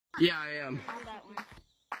Yeah, I am. On that one. I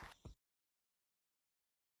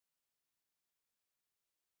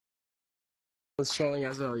was trolling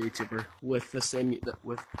as a YouTuber with the same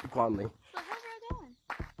with Guanli. So how's that going?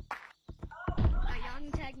 Y'all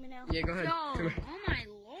can tag me now. Yeah, go ahead. Yo, Come here. oh my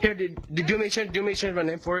lord. Here, do me change my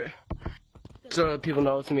name for it, so people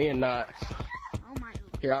know it's me and not. Oh my lord.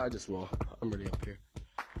 Here, I just will. I'm already up here.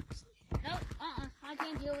 Nope, I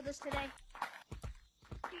can't deal with this today.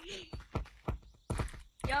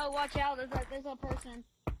 Yo, watch out, there's a person.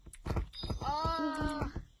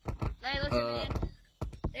 Hey, listen, man.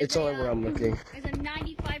 It's only where I'm looking. There's a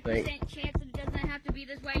 95% chance that it doesn't have to be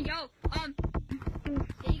this way. Yo, yeah,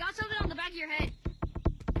 you got something on the back of your head.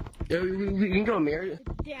 Yeah, we can go mirror. It's a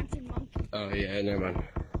dancing monkey. Oh yeah, never mind.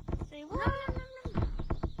 Say what? No.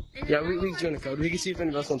 Yeah, we can join the code. We can see if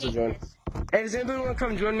anybody else wants to join. Hey, does anybody want to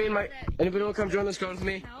come join me in my? Anybody want to come join this code with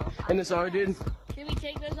me? No. In this R, dude? Should we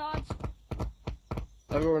take those odds?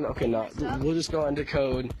 Everyone, okay, no. We'll just go into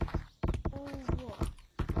code.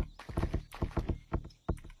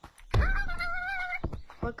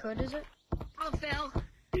 What code is it? Oh, Phil.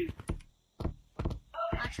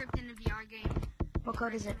 I tripped in the VR game. What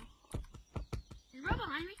code is it? Is Ro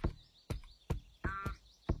behind me?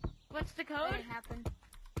 What's the code? What happened?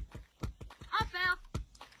 Oh, Phil.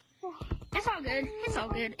 It's all good. It's all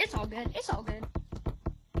good. It's all good. It's all good.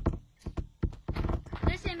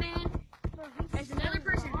 Listen, man. There's another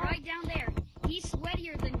person right down there. He's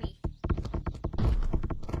sweatier than me.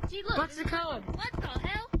 See, look. What's the code? What the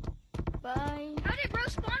hell? Bye. How did bro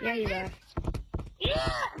spawn right there?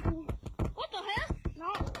 Yeah! What the hell?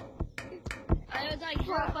 No. It was like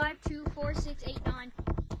 0524689.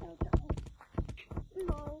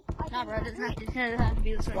 No. Nah, bro, it doesn't have to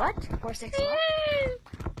be this way. What? 46 what?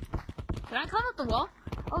 Can I climb up the wall?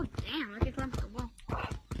 Oh, damn, I can climb up the wall.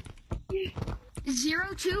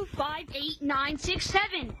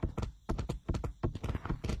 0258967.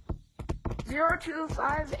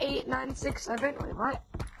 0258967. Wait, what?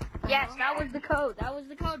 Yes, that was the code. That was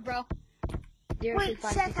the code, bro. Wait,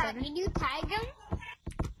 Seth, did you tag him?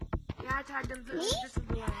 Yeah, I tagged him. Me?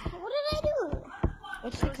 What did I do?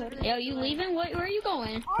 What's the code? Yo, you leaving? Where are you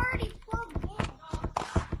going? Already plugged in.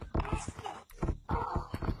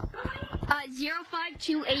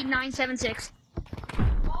 0528976.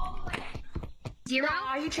 Zero?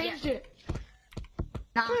 Nah, you changed it.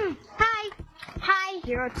 Nah. Hi. Hi.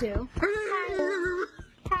 02.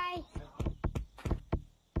 Hi.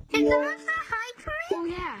 Can someone say hi to me? Oh,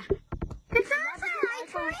 yeah.